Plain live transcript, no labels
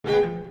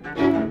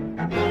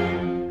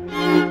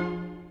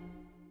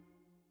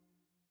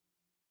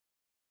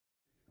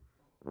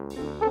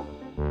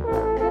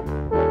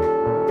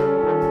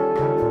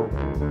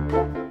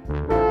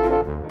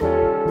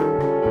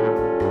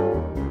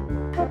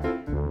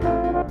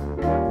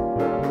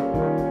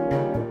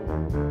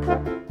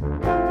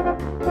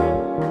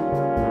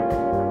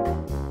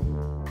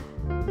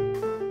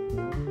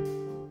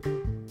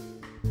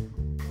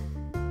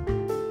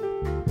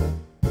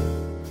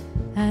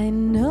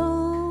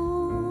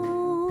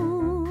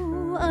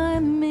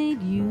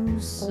made you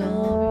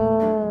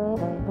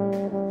sorry.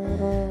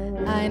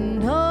 I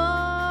know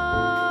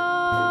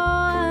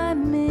I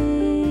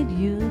made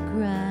you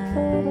cry.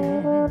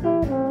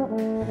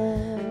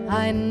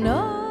 I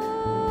know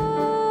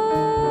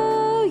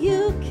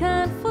you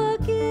can't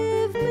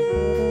forgive me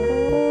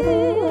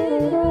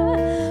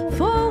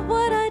for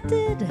what I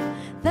did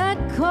that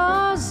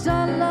caused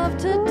our love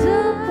to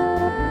die.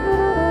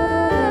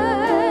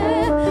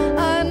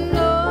 I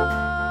know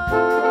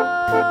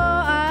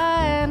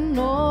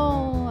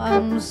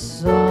I'm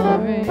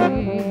sorry.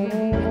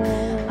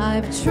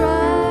 I've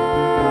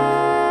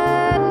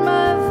tried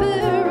my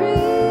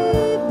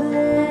very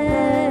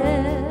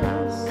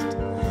best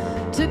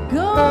to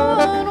go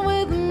on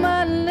with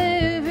my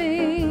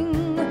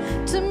living,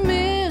 to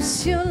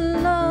miss your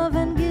love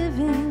and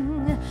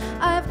giving.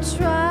 I've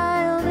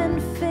tried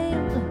and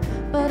failed,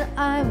 but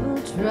I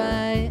will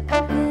try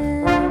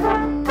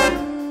again.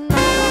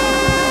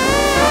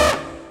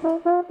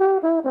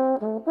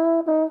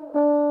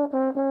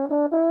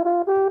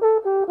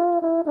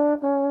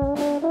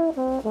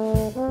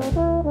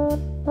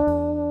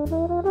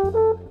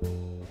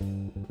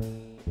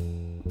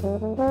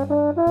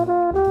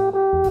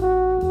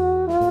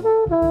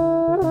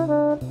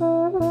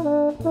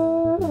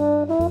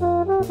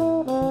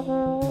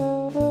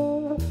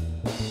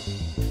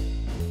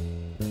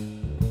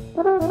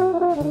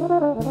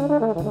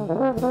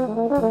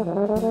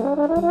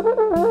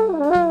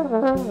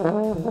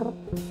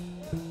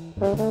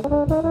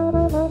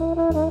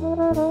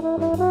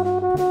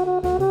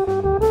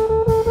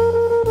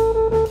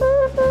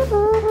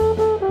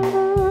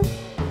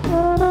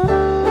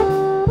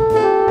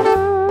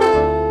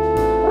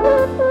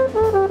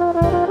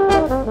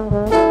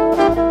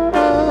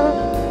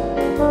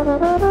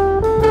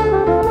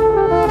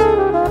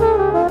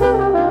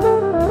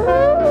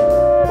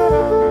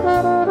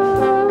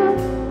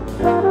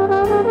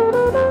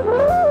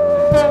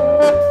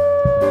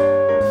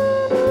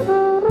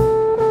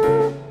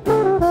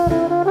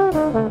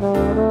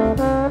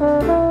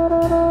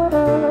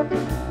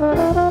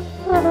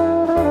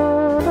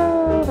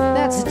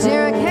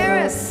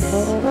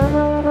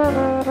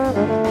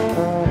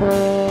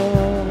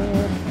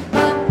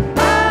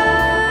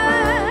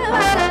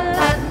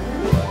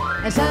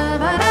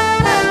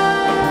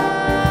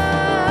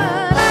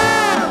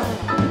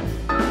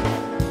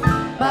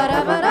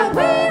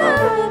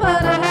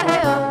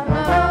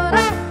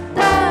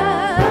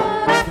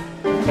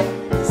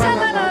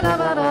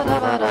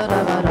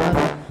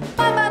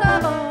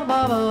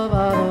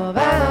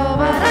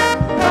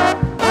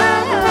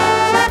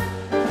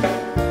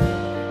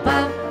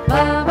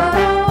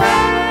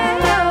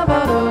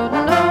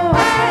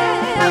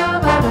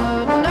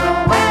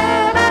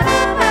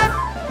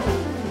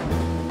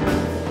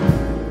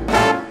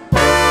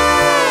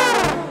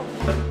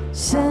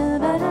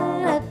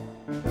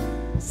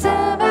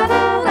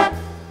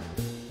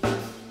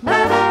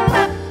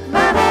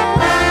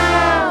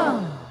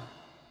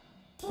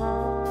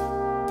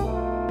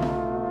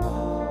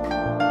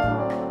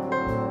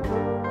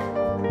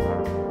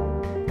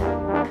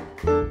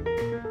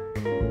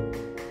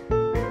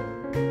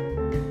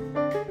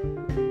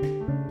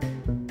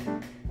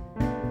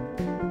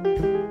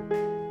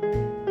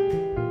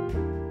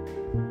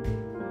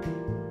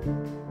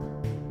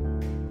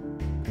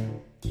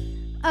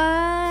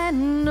 I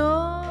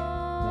know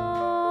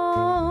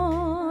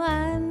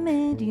I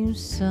made you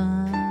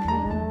sorry.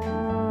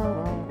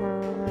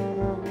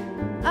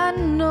 I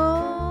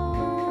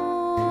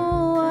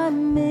know I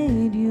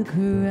made you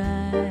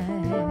cry.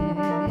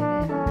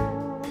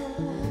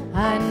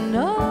 I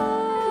know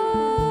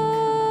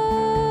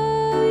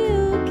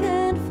you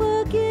can't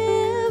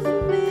forgive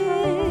me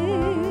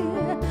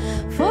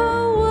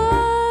for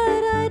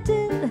what I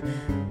did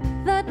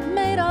that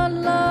made our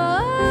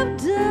love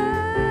die.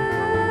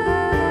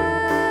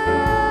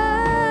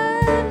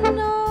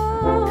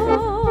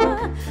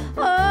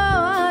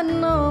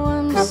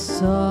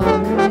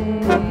 Sorry,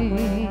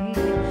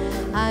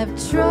 I've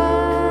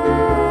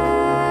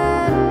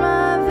tried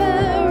my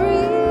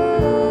very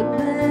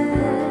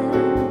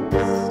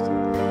best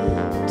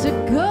to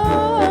go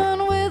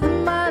on with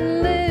my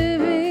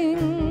living,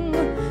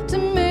 to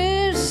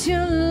miss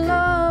your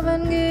love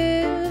and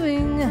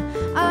giving.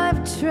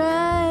 I've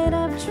tried,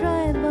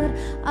 but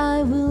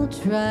I will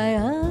try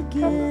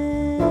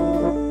again.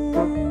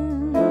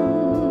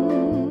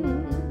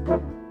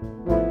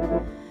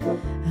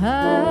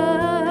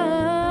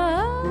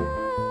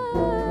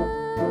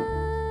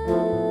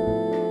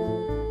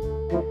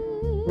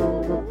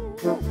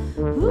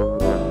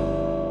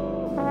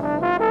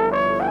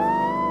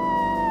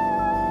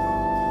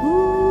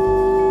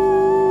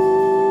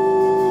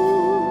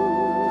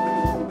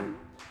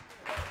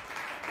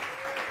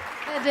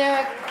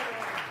 Derek.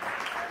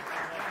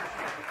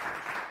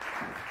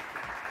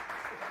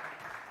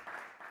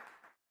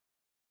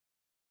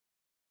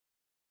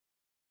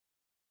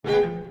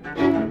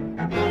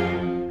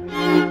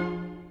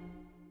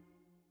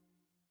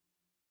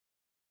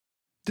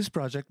 This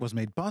project was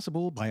made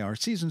possible by our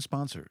season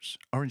sponsors,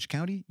 Orange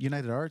County,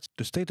 United Arts,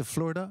 the state of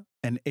Florida,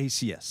 and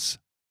ACS.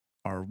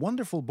 our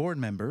wonderful board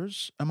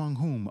members, among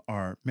whom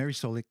are Mary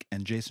Solik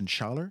and Jason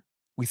Schaller.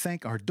 We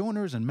thank our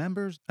donors and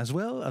members, as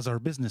well as our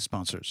business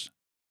sponsors.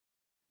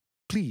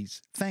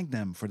 Please thank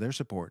them for their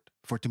support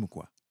for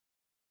Timucua.